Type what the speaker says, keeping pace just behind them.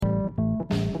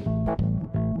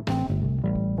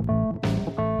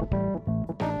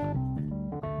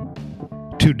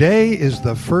Today is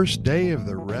the first day of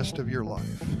the rest of your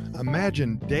life.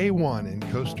 Imagine day one in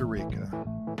Costa Rica.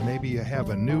 Maybe you have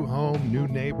a new home, new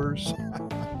neighbors.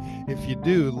 If you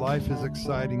do, life is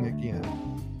exciting again.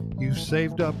 You've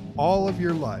saved up all of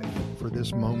your life for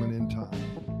this moment in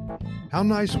time. How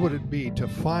nice would it be to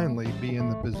finally be in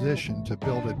the position to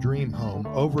build a dream home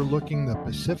overlooking the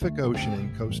Pacific Ocean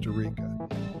in Costa Rica?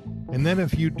 And then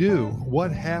if you do,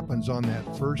 what happens on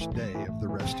that first day of the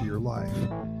rest of your life?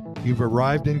 You've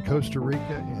arrived in Costa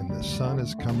Rica and the sun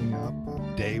is coming up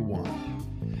on day one.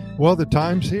 Well, the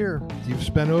time's here. You've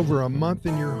spent over a month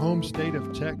in your home state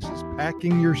of Texas,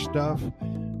 packing your stuff,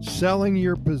 selling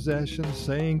your possessions,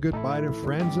 saying goodbye to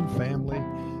friends and family,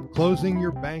 closing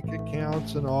your bank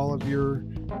accounts and all of your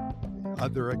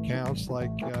other accounts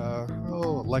like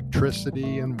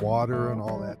electricity and water and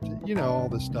all that. All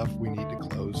the stuff we need to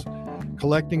close.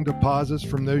 Collecting deposits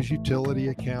from those utility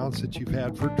accounts that you've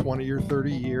had for 20 or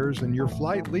 30 years, and your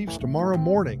flight leaves tomorrow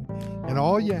morning, and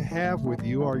all you have with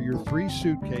you are your 3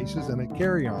 suitcases and a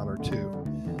carry-on or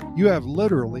 2. You have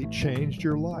literally changed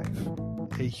your life.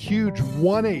 A huge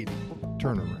 180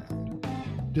 turnaround.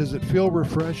 Does it feel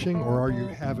refreshing, or are you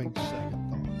having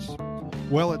second thoughts?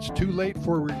 Well, it's too late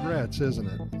for regrets, isn't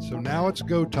it? So now it's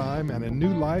go time, and a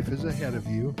new life is ahead of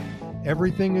you.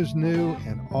 Everything is new,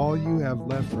 and all you have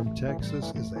left from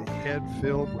Texas is a head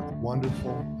filled with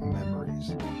wonderful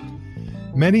memories.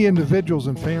 Many individuals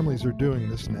and families are doing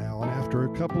this now, and after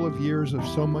a couple of years of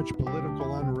so much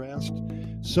political unrest,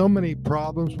 so many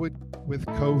problems with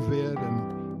COVID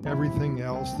and everything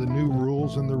else, the new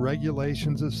rules and the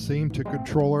regulations that seem to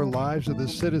control our lives of the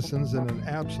citizens in an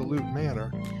absolute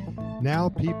manner, now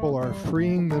people are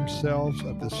freeing themselves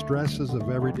of the stresses of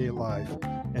everyday life,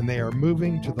 and they are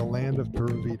moving to the land of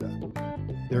Pura Vida.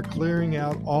 They're clearing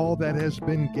out all that has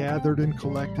been gathered and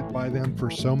collected by them for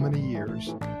so many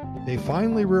years. They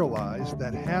finally realize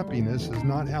that happiness is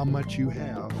not how much you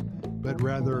have, but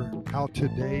rather how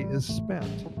today is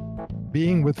spent.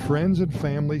 Being with friends and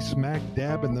family smack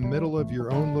dab in the middle of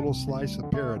your own little slice of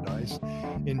paradise,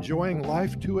 enjoying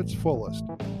life to its fullest.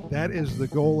 That is the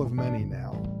goal of many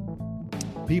now.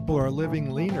 People are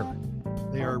living leaner.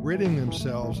 They are ridding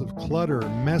themselves of clutter,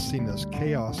 messiness,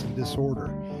 chaos, and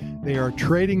disorder. They are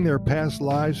trading their past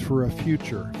lives for a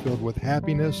future filled with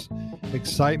happiness,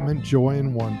 excitement, joy,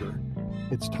 and wonder.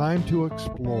 It's time to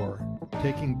explore,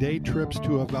 taking day trips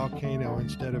to a volcano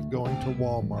instead of going to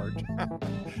Walmart,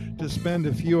 to spend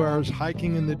a few hours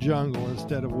hiking in the jungle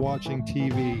instead of watching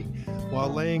TV while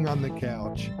laying on the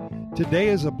couch. Today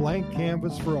is a blank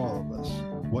canvas for all of us.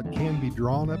 What can be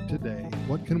drawn up today?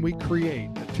 What can we create?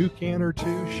 A toucan or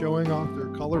two showing off their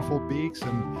colorful beaks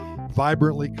and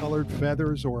vibrantly colored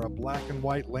feathers, or a black and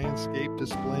white landscape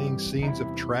displaying scenes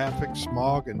of traffic,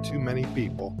 smog, and too many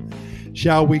people?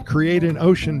 Shall we create an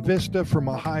ocean vista from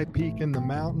a high peak in the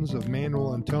mountains of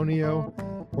Manuel Antonio?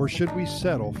 Or should we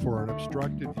settle for an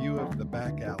obstructed view of the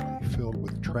back alley filled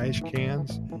with trash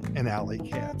cans and alley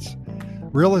cats?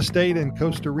 Real estate in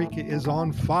Costa Rica is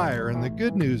on fire, and the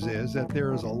good news is that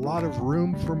there is a lot of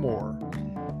room for more.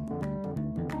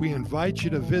 We invite you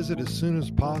to visit as soon as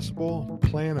possible,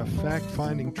 plan a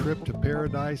fact-finding trip to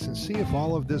paradise, and see if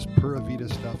all of this Pura Vida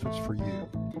stuff is for you.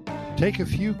 Take a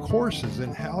few courses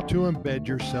in how to embed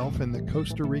yourself in the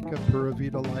Costa Rica Pura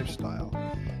Vida lifestyle.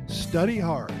 Study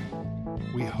hard.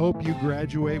 We hope you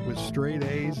graduate with straight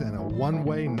A's and a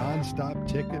one-way nonstop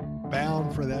ticket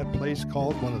bound for that place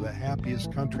called one of the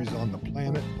happiest countries on the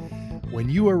planet. When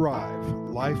you arrive,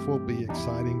 life will be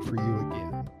exciting for you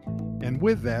again. And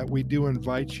with that, we do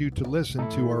invite you to listen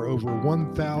to our over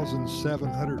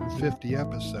 1,750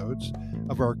 episodes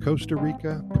of our Costa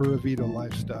Rica Pura Vida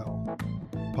Lifestyle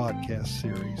podcast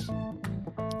series.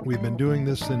 We've been doing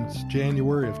this since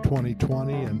January of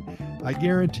 2020, and I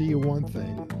guarantee you one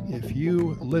thing. If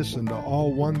you listen to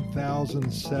all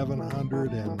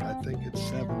 1,700, and I think it's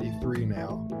 73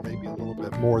 now, maybe a little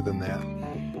bit more than that,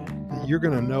 you're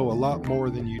going to know a lot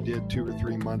more than you did 2 or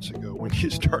 3 months ago when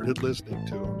you started listening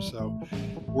to them. So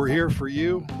we're here for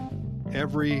you.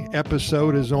 Every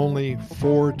episode is only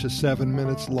 4 to 7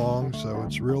 minutes long, so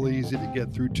it's real easy to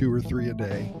get through 2 or 3 a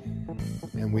day.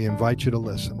 And we invite you to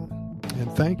listen. And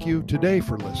thank you today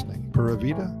for listening. Pura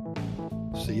Vida.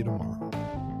 See you tomorrow.